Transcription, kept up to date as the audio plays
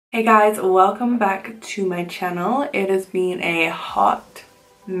Hey guys, welcome back to my channel. It has been a hot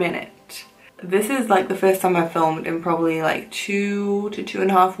minute. This is like the first time I've filmed in probably like 2 to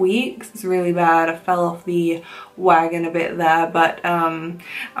 2.5 weeks. It's really bad. I fell off the wagon a bit there, but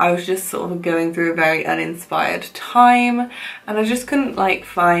I was just sort of going through a very uninspired time and I just couldn't like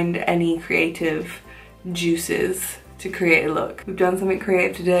find any creative juices to create a look. We've done something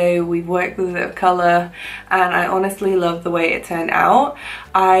creative today, we've worked with a bit of colour, and I honestly love the way it turned out.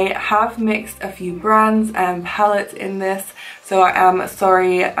 I have mixed a few brands and palettes in this, so I am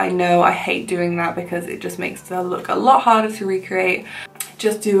sorry. I know I hate doing that because it just makes the look a lot harder to recreate.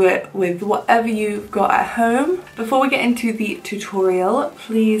 Just do it with whatever you've got at home. Before we get into the tutorial,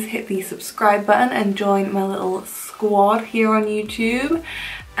 please hit the subscribe button and join my little squad here on YouTube.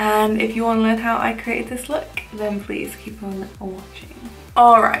 And if you want to learn how I created this look, then please keep on watching.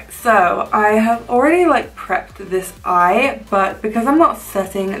 Alright, so I have already like prepped this eye, but because I'm not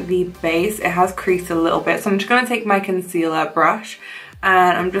setting the base, it has creased a little bit. So I'm just going to take my concealer brush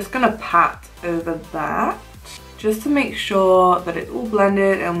and I'm just going to pat over that just to make sure that it's all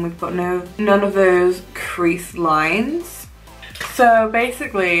blended and we've got none of those crease lines. So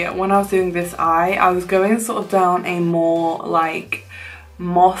basically when I was doing this eye, I was going sort of down a more like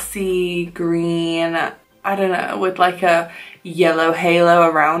mossy green, I don't know, with like a yellow halo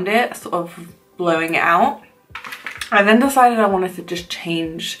around it, sort of blowing it out. I then decided I wanted to just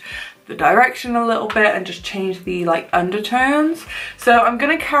change the direction a little bit and just change the like undertones. So I'm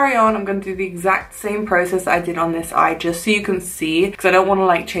gonna carry on, I'm gonna do the exact same process I did on this eye just so you can see, because I don't want to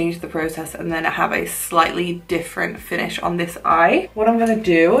like change the process and then have a slightly different finish on this eye. What I'm gonna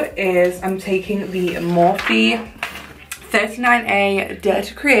do is I'm taking the Morphe 39A Dare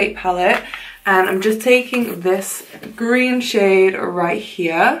to Create palette and I'm just taking this green shade right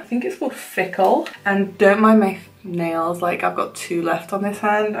here. I think it's called Fickle, and don't mind my nails, like I've got 2 left on this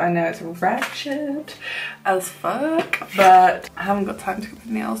hand. I know it's ratchet as fuck, but I haven't got time to get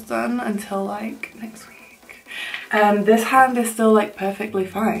my nails done until like next week. And this hand is still like perfectly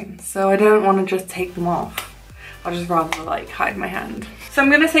fine, so I don't want to just take them off. I'll just rather like hide my hand. So I'm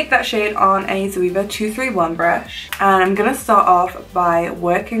going to take that shade on a Zoeva 231 brush and I'm going to start off by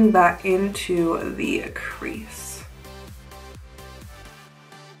working that into the crease.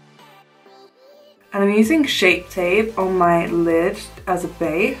 And I'm using Shape Tape on my lid as a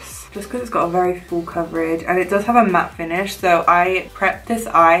base, just because it's got a very full coverage and it does have a matte finish. So I prepped this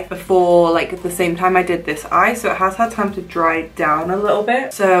eye before, like at the same time I did this eye, so it has had time to dry down a little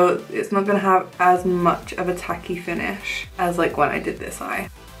bit, so it's not going to have as much of a tacky finish as like when I did this eye.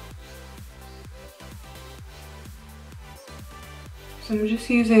 So I'm just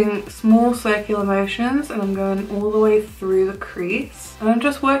using small circular motions and I'm going all the way through the crease. And I'm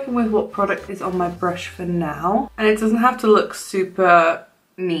just working with what product is on my brush for now. And it doesn't have to look super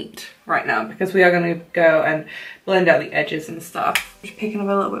neat right now because we are going to go and blend out the edges and stuff. Just picking up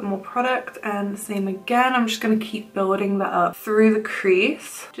a little bit more product and same again. I'm just going to keep building that up through the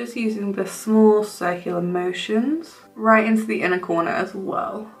crease. Just using the small circular motions right into the inner corner as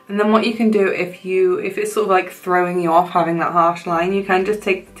well. And then what you can do if it's sort of like throwing you off having that harsh line, you can just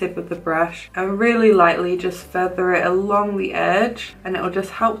take the tip of the brush and really lightly just feather it along the edge and it will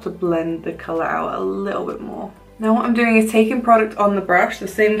just help to blend the colour out a little bit more. Now what I'm doing is taking product on the brush, the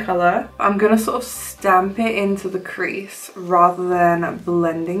same colour, I'm going to sort of stamp it into the crease rather than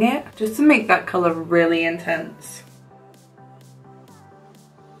blending it, just to make that colour really intense.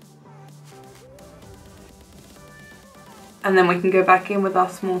 And then we can go back in with our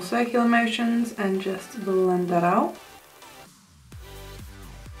small circular motions and just blend that out.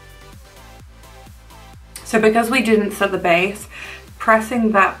 So because we didn't set the base,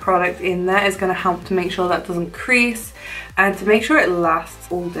 pressing that product in there is going to help to make sure that doesn't crease and to make sure it lasts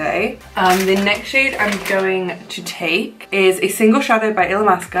all day. The next shade I'm going to take is a single shadow by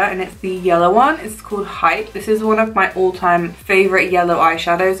Illamasqua and it's the yellow one. It's called Hype. This is one of my all-time favorite yellow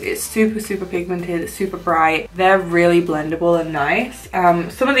eyeshadows. It's super pigmented, it's super bright. They're really blendable and nice.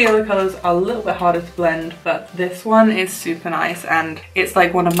 Some of the other colors are a little bit harder to blend, but this one is super nice and it's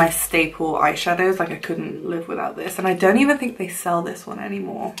like one of my staple eyeshadows. Like I couldn't live without this, and I don't even think they sell this one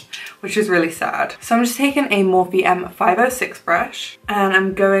anymore, which is really sad. So I'm just taking a Morphe M506 brush and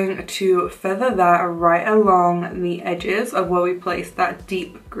I'm going to feather that right along the edges of where we placed that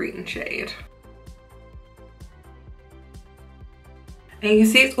deep green shade. And you can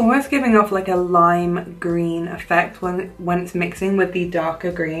see it's almost giving off like a lime green effect when it's mixing with the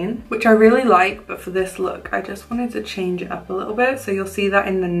darker green, which I really like, but for this look I just wanted to change it up a little bit, so you'll see that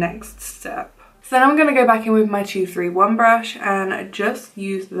in the next step. So then I'm going to go back in with my 231 brush and just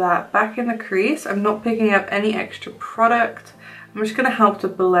use that back in the crease. I'm not picking up any extra product. I'm just going to help to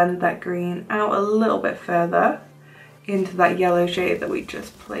blend that green out a little bit further into that yellow shade that we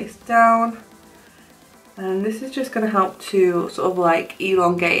just placed down. And this is just going to help to sort of like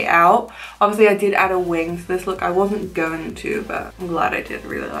elongate it out. Obviously I did add a wing to this look. I wasn't going to, but I'm glad I did.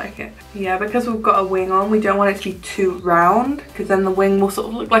 Really like it. Yeah, because we've got a wing on, we don't want it to be too round, because then the wing will sort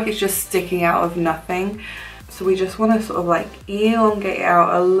of look like it's just sticking out of nothing. So we just want to sort of like elongate it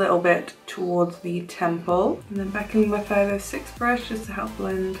out a little bit towards the temple. And then back in my 506 brush just to help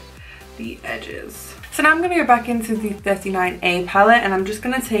blend the edges. So now I'm going to go back into the 39A palette, and I'm just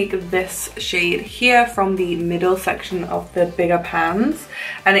going to take this shade here from the middle section of the bigger pans,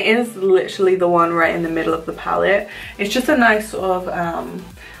 and it is literally the one right in the middle of the palette. It's just a nice sort of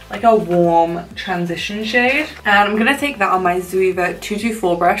like a warm transition shade, and I'm going to take that on my Zoeva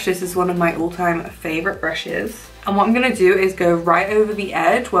 224 brush. This is one of my all-time favorite brushes. And what I'm going to do is go right over the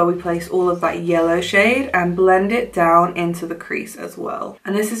edge where we place all of that yellow shade and blend it down into the crease as well.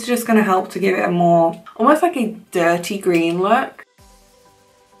 And this is just going to help to give it a more, almost like a dirty green look.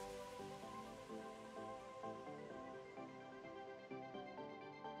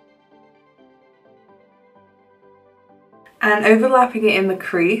 And overlapping it in the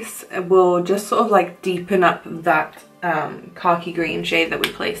crease will just sort of like deepen up that khaki green shade that we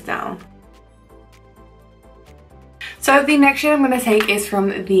placed down. So the next shade I'm going to take is from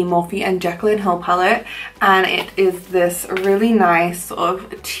the Morphe and Jaclyn Hill palette, and it is this really nice sort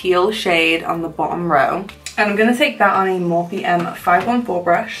of teal shade on the bottom row. And I'm going to take that on a Morphe M514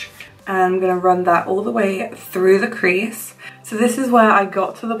 brush, and I'm going to run that all the way through the crease. So this is where I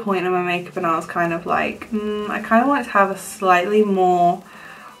got to the point in my makeup and I was kind of like, I kind of want it to have a slightly more,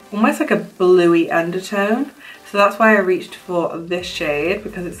 almost like a bluey undertone. So that's why I reached for this shade,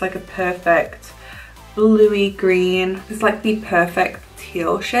 because it's like a perfect bluey green. It's like the perfect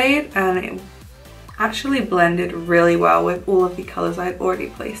teal shade, and it actually blended really well with all of the colors I had already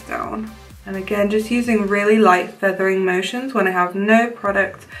placed down. And again, just using really light feathering motions when I have no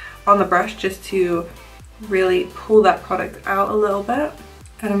product on the brush, just to really pull that product out a little bit.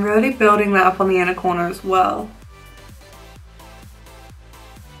 And I'm really building that up on the inner corner as well.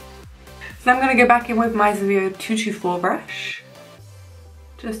 So I'm going to go back in with my Zoeva 224 brush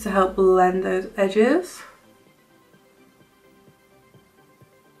just to help blend those edges.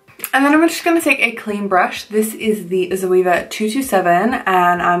 And then I'm just going to take a clean brush. This is the Zoeva 227,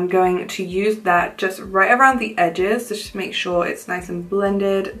 and I'm going to use that just right around the edges to just make sure it's nice and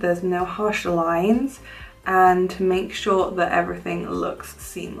blended, there's no harsh lines, and to make sure that everything looks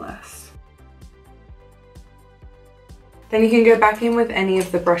seamless. Then you can go back in with any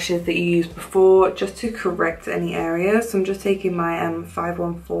of the brushes that you used before just to correct any areas. So I'm just taking my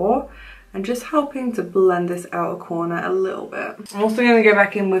M514 and just helping to blend this outer corner a little bit. I'm also going to go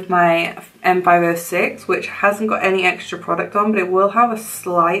back in with my M506, which hasn't got any extra product on, but it will have a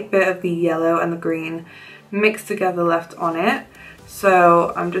slight bit of the yellow and the green mixed together left on it.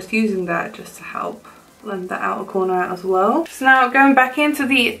 So I'm just using that just to help blend the outer corner out as well. So now going back into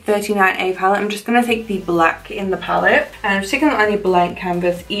the 39A palette, I'm just going to take the black in the palette, and I'm just taking on a blank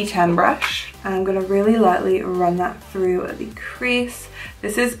canvas E10 brush, and I'm going to really lightly run that through the crease.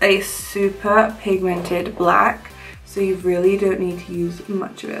 This is a super pigmented black, so you really don't need to use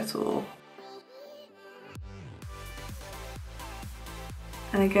much of it at all.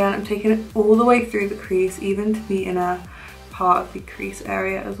 And again, I'm taking it all the way through the crease, even to the inner part of the crease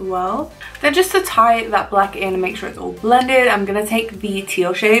area as well. Then just to tie that black in and make sure it's all blended, I'm going to take the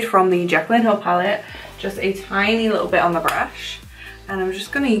teal shade from the Jaclyn Hill palette, just a tiny little bit on the brush, and I'm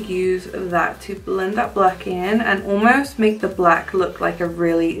just going to use that to blend that black in and almost make the black look like a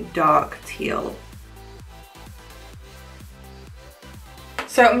really dark teal.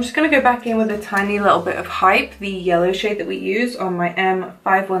 So I'm just going to go back in with a tiny little bit of Hype, the yellow shade that we used, on my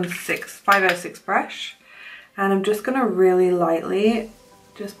M506 brush. And I'm just going to really lightly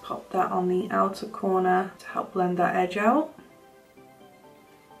just pop that on the outer corner to help blend that edge out.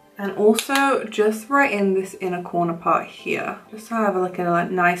 And also just right in this inner corner part here, just to have like a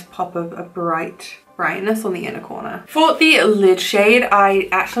nice pop of a brightness on the inner corner. For the lid shade, I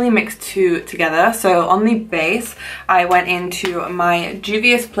actually mixed two together. So on the base, I went into my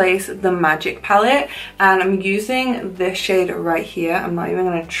Juvia's Place The Magic palette, and I'm using this shade right here. I'm not even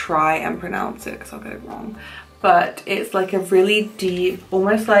going to try and pronounce it because I'll get it wrong. But it's like a really deep,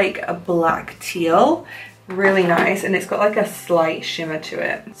 almost like a black teal. Really nice, and it's got like a slight shimmer to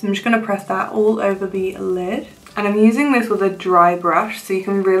it. So I'm just going to press that all over the lid. And I'm using this with a dry brush so you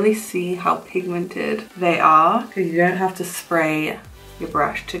can really see how pigmented they are, because you don't have to spray your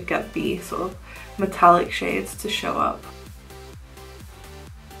brush to get the sort of metallic shades to show up.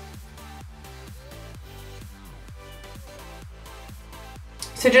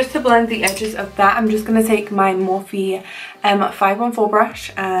 So just to blend the edges of that, I'm just going to take my Morphe 514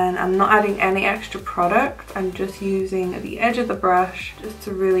 brush, and I'm not adding any extra product. I'm just using the edge of the brush just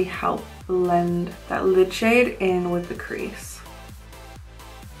to really help blend that lid shade in with the crease.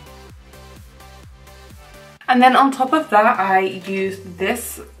 And then on top of that, I used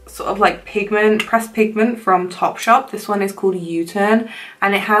this sort of like pigment, pressed pigment from Topshop. This one is called U-Turn,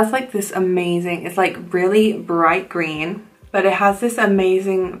 and it has like this amazing, it's like really bright green, but it has this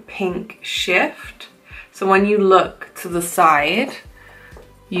amazing pink shift. So when you look to the side,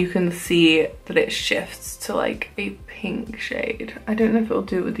 you can see that it shifts to like a pink shade. I don't know if it'll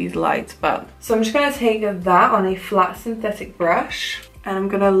do it with these lights, but. So I'm just gonna take that on a flat synthetic brush, and I'm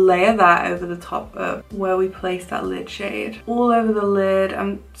gonna layer that over the top of where we place that lid shade. All over the lid.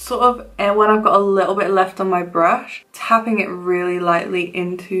 I'm sort of, when I've got a little bit left on my brush, tapping it really lightly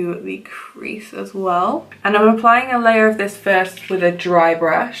into the crease as well. And I'm applying a layer of this first with a dry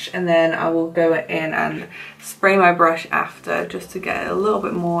brush, and then I will go in and spray my brush after, just to get it a little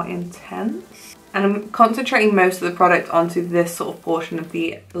bit more intense. And I'm concentrating most of the product onto this sort of portion of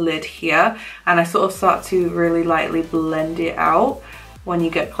the lid here, and I sort of start to really lightly blend it out when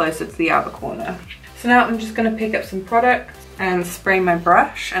you get closer to the outer corner. So now I'm just going to pick up some product and spray my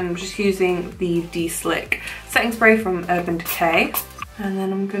brush, and I'm just using the De-Slick setting spray from Urban Decay. And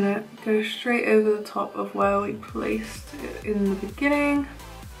then I'm going to go straight over the top of where we placed it in the beginning.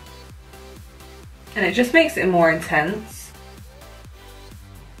 And it just makes it more intense.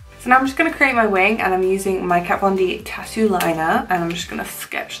 So now I'm just going to create my wing, and I'm using my Kat Von D tattoo liner, and I'm just going to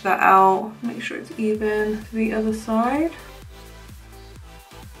sketch that out, make sure it's even to the other side.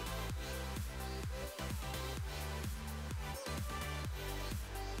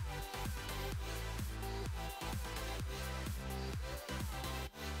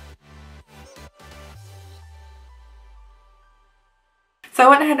 So I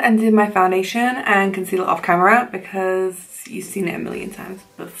went ahead and did my foundation and concealer off camera because you've seen it a million times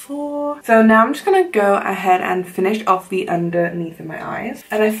before. So now I'm just going to go ahead and finish off the underneath of my eyes.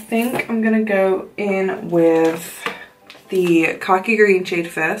 And I think I'm going to go in with the khaki green shade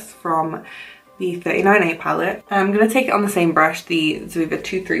first from the 39A palette. And I'm going to take it on the same brush, the Zuva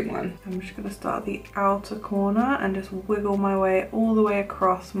 231. I'm just going to start the outer corner and just wiggle my way all the way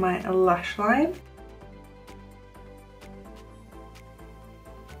across my lash line.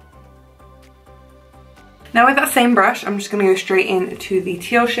 Now with that same brush, I'm just going to go straight into the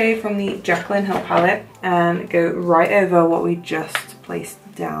teal shade from the Jaclyn Hill palette and go right over what we just placed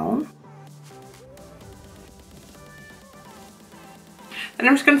down. Then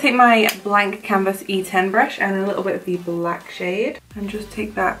I'm just going to take my blank canvas E10 brush and a little bit of the black shade and just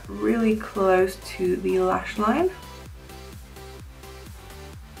take that really close to the lash line.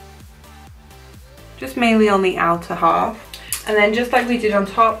 Just mainly on the outer half. And then just like we did on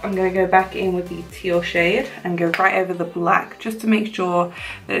top, I'm going to go back in with the teal shade and go right over the black, just to make sure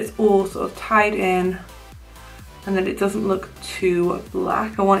that it's all sort of tied in and that it doesn't look too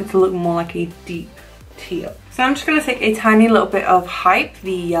black. I want it to look more like a deep teal. So I'm just going to take a tiny little bit of Hype,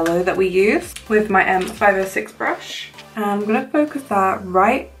 the yellow that we use, with my 506 brush. And I'm going to focus that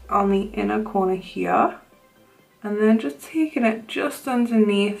right on the inner corner here. And then just taking it just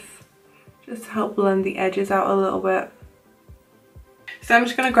underneath, just to help blend the edges out a little bit. So I'm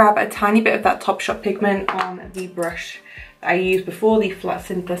just going to grab a tiny bit of that Topshop pigment on the brush that I used before, the flat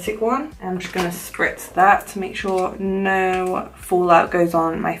synthetic one. I'm just going to spritz that to make sure no fallout goes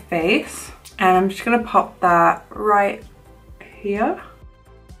on my face. And I'm just going to pop that right here.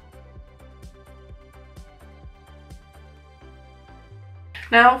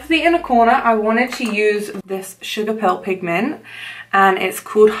 Now for the inner corner, I wanted to use this Sugar Pearl pigment, and it's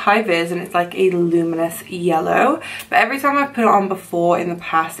called High Vis, and it's like a luminous yellow. But every time I've put it on before in the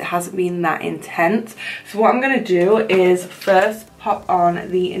past, it hasn't been that intense. So what I'm going to do is first pop on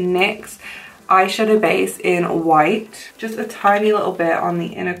the NYX eyeshadow base in white, just a tiny little bit on the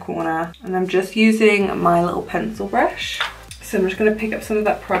inner corner, and I'm just using my little pencil brush. So I'm just going to pick up some of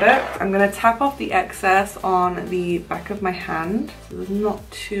that product. I'm going to tap off the excess on the back of my hand, so there's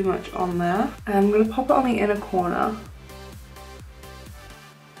not too much on there. And I'm going to pop it on the inner corner.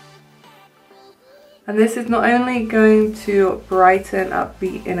 And this is not only going to brighten up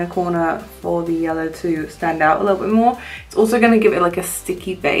the inner corner for the yellow to stand out a little bit more, it's also going to give it like a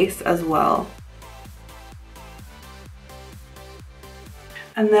sticky base as well.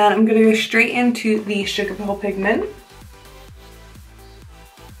 And then I'm going to go straight into the Sugar Pearl pigment.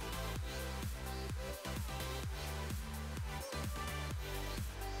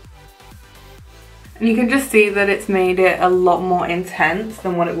 And you can just see that it's made it a lot more intense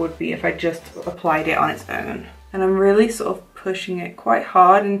than what it would be if I just applied it on its own. And I'm really sort of pushing it quite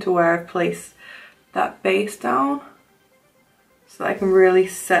hard into where I've placed that base down, so that I can really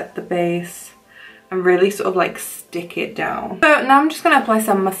set the base and really sort of like stick it down. So now I'm just going to apply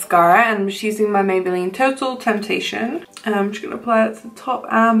some mascara, and I'm just using my Maybelline Total Temptation, and I'm just going to apply it to the top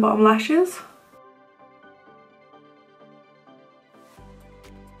and bottom lashes.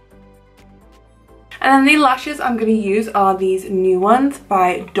 And then the lashes I'm going to use are these new ones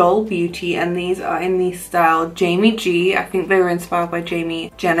by Doll Beauty, and these are in the style Jamie G. I think they were inspired by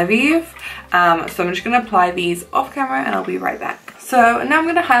Jamie Genevieve. So I'm just going to apply these off camera and I'll be right back. So now I'm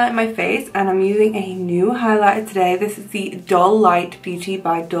going to highlight my face, and I'm using a new highlighter today. This is the Delite Beauty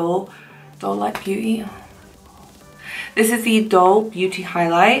by Delite Beauty. This is the Doll Beauty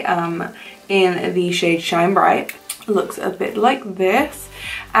highlight in the shade Shine Bright. It looks a bit like this.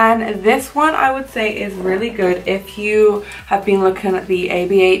 And this one I would say is really good if you have been looking at the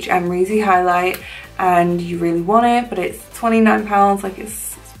ABH Amrezy highlight and you really want it, but it's £29, like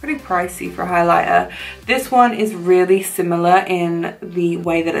it's pretty pricey for a highlighter. This one is really similar in the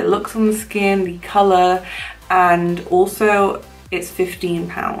way that it looks on the skin, the colour, and also it's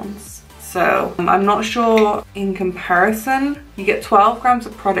 £15. So I'm not sure in comparison. You get 12 grams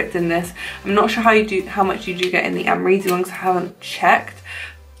of product in this. I'm not sure how much you do get in the Amrezy one because I haven't checked,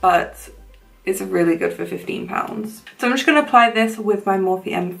 but it's really good for £15. So I'm just going to apply this with my Morphe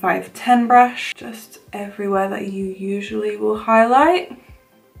M510 brush, just everywhere that you usually will highlight.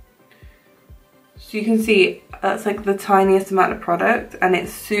 So you can see that's like the tiniest amount of product, and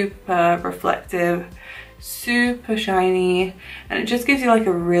it's super reflective, super shiny, and it just gives you like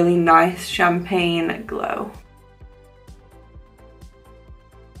a really nice champagne glow.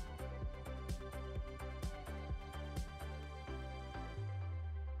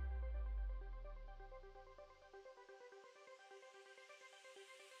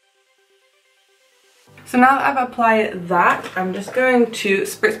 So now that I've applied that, I'm just going to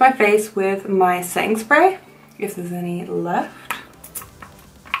spritz my face with my setting spray, if there's any left.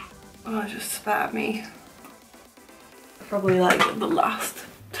 Oh, it just spat at me. Probably like the last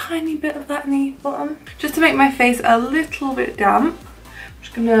tiny bit of that in the bottom. Just to make my face a little bit damp, I'm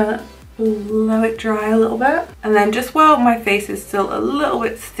just gonna blow it dry a little bit. And then just while my face is still a little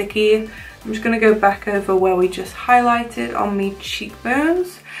bit sticky, I'm just gonna go back over where we just highlighted on the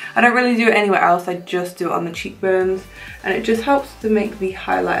cheekbones. I don't really do it anywhere else, I just do it on the cheekbones, and it just helps to make the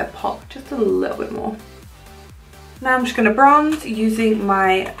highlighter pop just a little bit more. Now I'm just gonna bronze using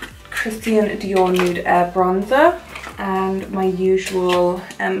my Christian Dior Nude Air Bronzer and my usual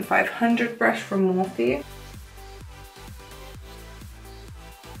M500 brush from Morphe.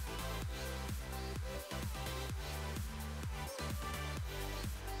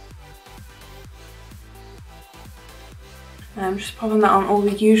 I'm just popping that on all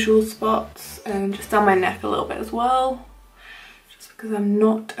the usual spots and just down my neck a little bit as well, just because I'm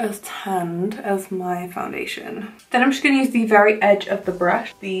not as tanned as my foundation. Then I'm just going to use the very edge of the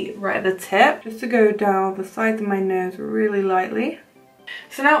brush, right at the tip, just to go down the sides of my nose really lightly.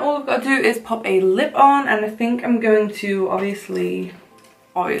 So now all I've got to do is pop a lip on, and I think I'm going to obviously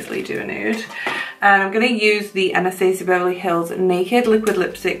do a nude. And I'm going to use the Anastasia Beverly Hills Naked Liquid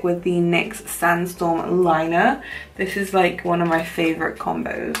Lipstick with the NYX Sandstorm Liner. This is like one of my favourite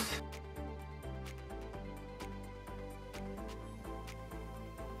combos.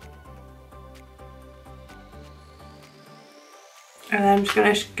 And then I'm just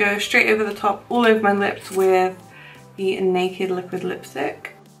going to go straight over the top, all over my lips with the Naked Liquid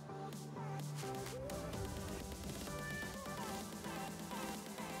Lipstick.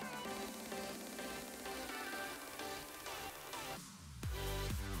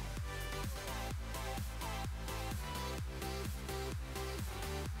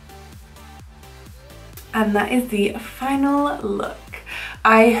 And that is the final look.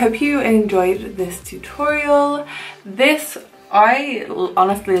 I hope you enjoyed this tutorial. I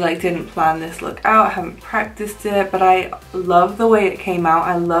honestly didn't plan this look out. I haven't practiced it, but I love the way it came out.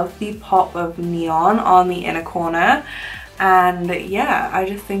 I love the pop of neon on the inner corner. And yeah, I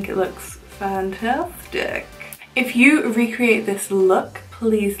just think it looks fantastic. If you recreate this look,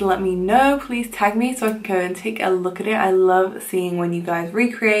 please let me know. Please tag me so I can go and take a look at it. I love seeing when you guys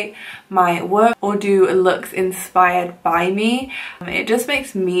recreate my work or do looks inspired by me. It just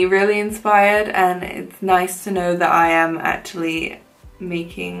makes me really inspired, and it's nice to know that I am actually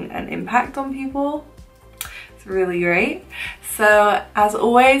making an impact on people. It's really great. So as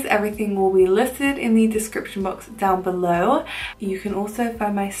always, everything will be listed in the description box down below. You can also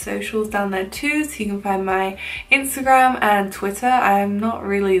find my socials down there too, so you can find my Instagram and Twitter. I'm not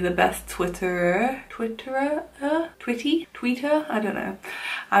really the best tweeter, I don't know.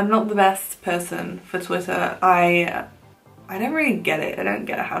 I'm not the best person for Twitter. I I don't really get it. I don't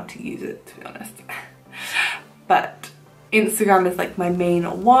get how to use it, to be honest. But Instagram is like my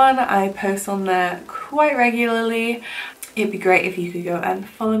main one. I post on there quite regularly. It'd be great if you could go and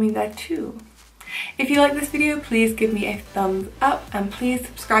follow me there too. If you like this video, please give me a thumbs up and please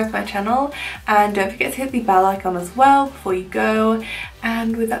subscribe to my channel, and don't forget to hit the bell icon as well before you go.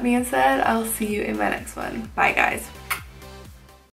 And with that being said, I'll see you in my next one. Bye guys.